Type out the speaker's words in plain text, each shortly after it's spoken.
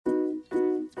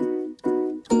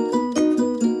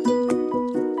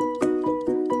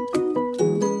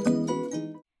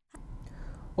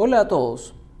Hola a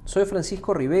todos, soy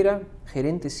Francisco Rivera,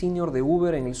 gerente senior de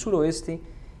Uber en el suroeste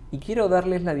y quiero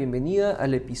darles la bienvenida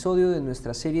al episodio de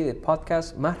nuestra serie de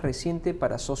podcast más reciente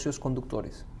para socios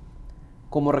conductores.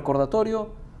 Como recordatorio,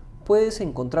 puedes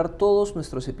encontrar todos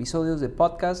nuestros episodios de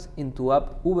podcast en tu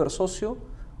app Uber Socio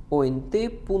o en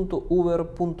t.uber.com/SW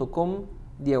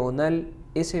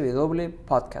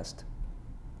podcast.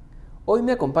 Hoy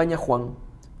me acompaña Juan,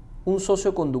 un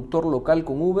socio conductor local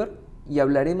con Uber, y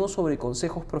hablaremos sobre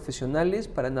consejos profesionales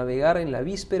para navegar en la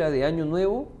víspera de Año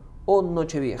Nuevo o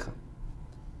Nochevieja.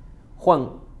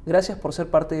 Juan, gracias por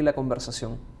ser parte de la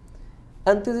conversación.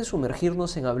 Antes de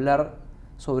sumergirnos en hablar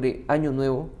sobre Año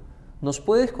Nuevo, ¿nos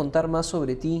puedes contar más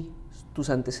sobre ti,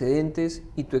 tus antecedentes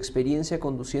y tu experiencia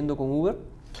conduciendo con Uber?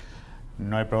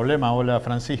 No hay problema. Hola,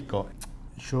 Francisco.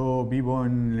 Yo vivo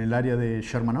en el área de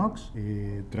Sherman Oaks.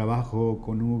 Trabajo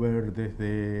con Uber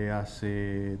desde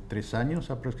hace 3 años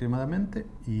aproximadamente.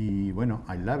 Y bueno,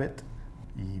 I love it.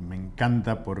 Y me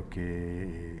encanta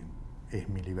porque es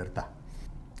mi libertad.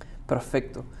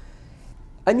 Perfecto.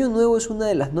 Año Nuevo es una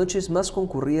de las noches más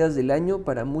concurridas del año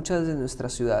para muchas de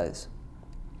nuestras ciudades.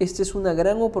 Esta es una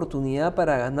gran oportunidad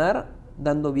para ganar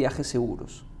dando viajes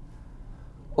seguros.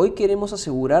 Hoy queremos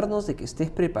asegurarnos de que estés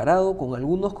preparado con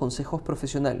algunos consejos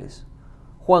profesionales.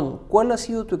 Juan, ¿cuál ha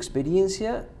sido tu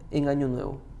experiencia en Año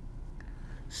Nuevo?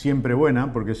 Siempre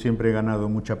buena, porque siempre he ganado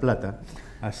mucha plata,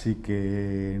 así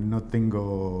que no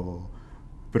tengo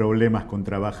problemas con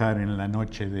trabajar en la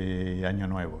noche de Año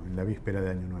Nuevo, en la víspera de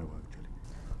Año Nuevo.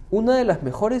 Una de las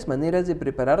mejores maneras de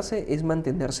prepararse es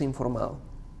mantenerse informado.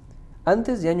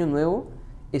 Antes de Año Nuevo,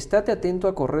 estate atento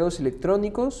a correos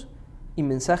electrónicos y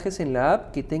mensajes en la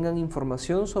app que tengan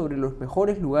información sobre los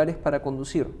mejores lugares para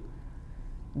conducir,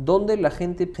 donde la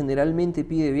gente generalmente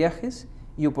pide viajes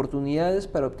y oportunidades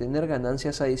para obtener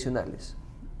ganancias adicionales.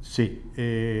 Sí,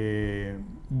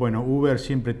 bueno, Uber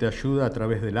siempre te ayuda a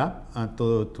través de la app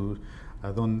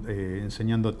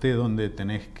enseñándote dónde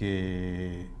tenés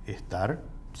que estar,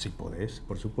 si podés,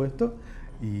 por supuesto,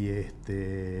 y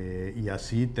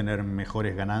así tener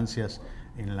mejores ganancias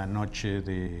en la noche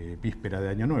de víspera de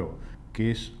Año Nuevo, que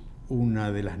es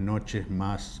una de las noches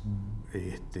más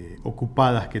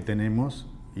ocupadas que tenemos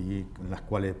y en las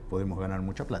cuales podemos ganar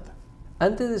mucha plata.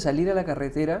 Antes de salir a la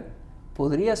carretera,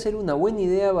 podría ser una buena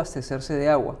idea abastecerse de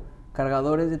agua,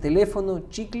 cargadores de teléfono,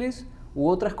 chicles u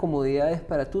otras comodidades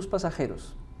para tus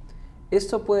pasajeros.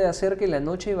 Esto puede hacer que la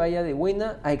noche vaya de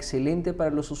buena a excelente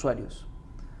para los usuarios.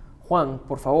 Juan,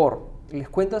 por favor, ¿les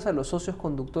cuentas a los socios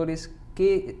conductores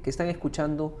que están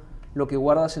escuchando lo que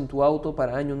guardas en tu auto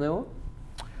para Año Nuevo?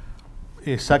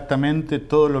 Exactamente,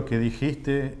 todo lo que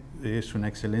dijiste es una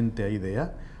excelente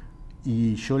idea,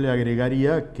 y yo le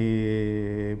agregaría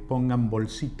que pongan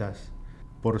bolsitas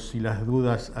por si las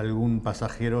dudas algún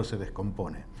pasajero se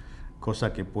descompone,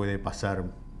 cosa que puede pasar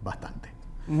bastante.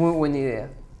 Muy buena idea.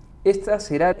 Esta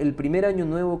será el primer Año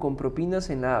Nuevo con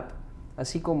propinas en la app,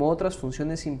 así como otras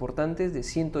funciones importantes de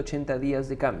 180 días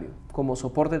de cambio, como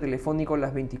soporte telefónico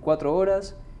las 24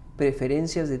 horas,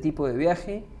 preferencias de tipo de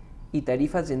viaje y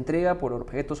tarifas de entrega por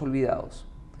objetos olvidados.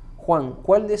 Juan,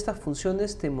 ¿cuál de estas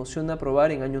funciones te emociona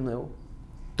probar en Año Nuevo?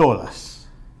 Todas,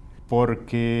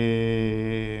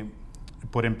 porque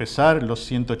por empezar, los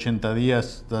 180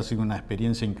 días ha sido una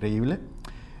experiencia increíble,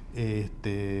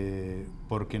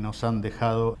 porque nos han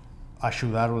dejado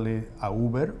ayudarle a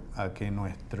Uber a que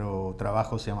nuestro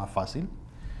trabajo sea más fácil,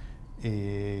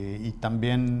 y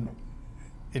también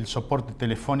el soporte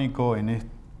telefónico en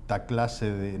esta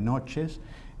clase de noches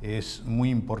es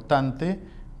muy importante,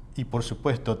 y por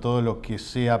supuesto todo lo que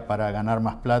sea para ganar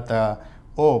más plata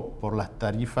o por las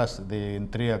tarifas de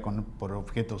entrega por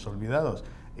objetos olvidados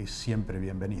es siempre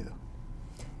bienvenido.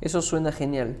 Eso suena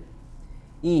genial.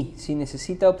 Y si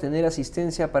necesita obtener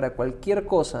asistencia para cualquier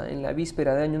cosa en la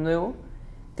víspera de Año Nuevo,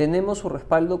 tenemos su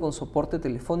respaldo con soporte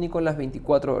telefónico las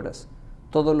 24 horas,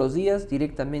 todos los días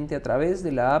directamente a través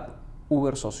de la app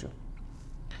Uber Socio.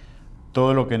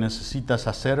 Todo lo que necesitas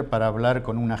hacer para hablar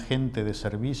con un agente de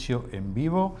servicio en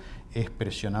vivo es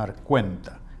presionar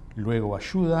cuenta, luego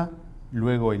ayuda,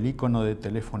 luego el icono de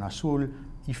teléfono azul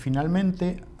y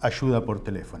finalmente ayuda por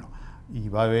teléfono. Y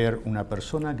va a haber una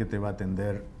persona que te va a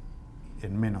atender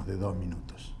en menos de 2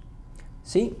 minutos.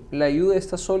 Sí, la ayuda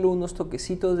está solo unos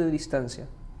toquecitos de distancia.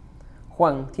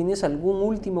 Juan, ¿tienes algún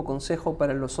último consejo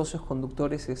para los socios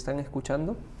conductores que están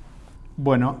escuchando?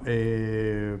 Bueno,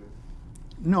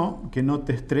 no, que no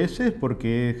te estreses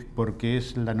porque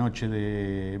es la noche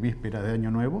de víspera de Año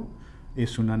Nuevo.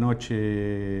 Es una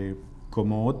noche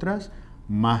como otras,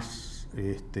 más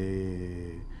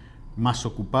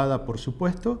ocupada, por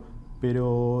supuesto,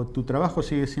 pero tu trabajo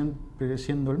sigue siempre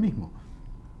siendo el mismo.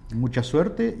 Mucha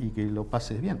suerte y que lo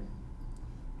pases bien.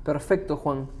 Perfecto,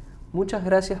 Juan. Muchas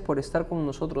gracias por estar con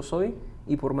nosotros hoy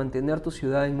y por mantener tu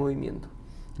ciudad en movimiento.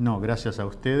 No, gracias a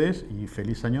ustedes y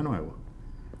feliz año nuevo.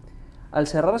 Al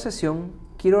cerrar sesión,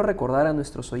 quiero recordar a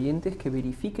nuestros oyentes que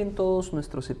verifiquen todos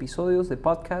nuestros episodios de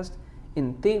podcast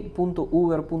en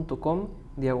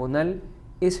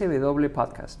t.uber.com/SW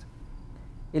Podcast.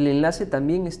 El enlace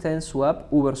también está en su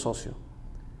app Uber Socio.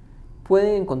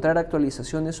 Pueden encontrar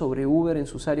actualizaciones sobre Uber en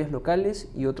sus áreas locales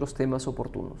y otros temas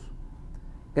oportunos.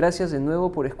 Gracias de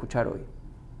nuevo por escuchar hoy.